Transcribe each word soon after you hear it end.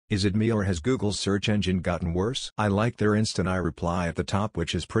Is it me or has Google's search engine gotten worse? I like their instant I reply at the top,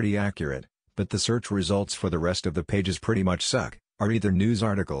 which is pretty accurate, but the search results for the rest of the pages pretty much suck, are either news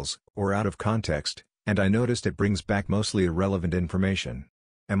articles, or out of context, and I noticed it brings back mostly irrelevant information.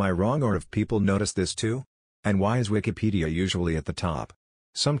 Am I wrong, or have people noticed this too? And why is Wikipedia usually at the top?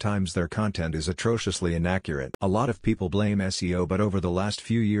 Sometimes their content is atrociously inaccurate. A lot of people blame SEO, but over the last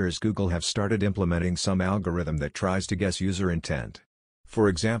few years Google have started implementing some algorithm that tries to guess user intent. For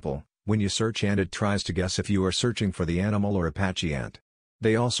example, when you search ant, it tries to guess if you are searching for the animal or Apache ant.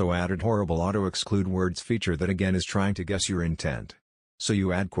 They also added horrible auto-exclude words feature that again is trying to guess your intent. So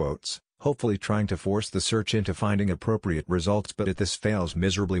you add quotes, hopefully trying to force the search into finding appropriate results, but if this fails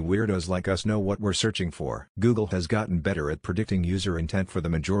miserably, weirdos like us know what we're searching for. Google has gotten better at predicting user intent for the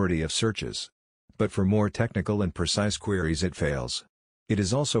majority of searches. But for more technical and precise queries it fails. It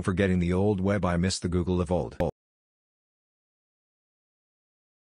is also forgetting the old web. I miss the Google of old.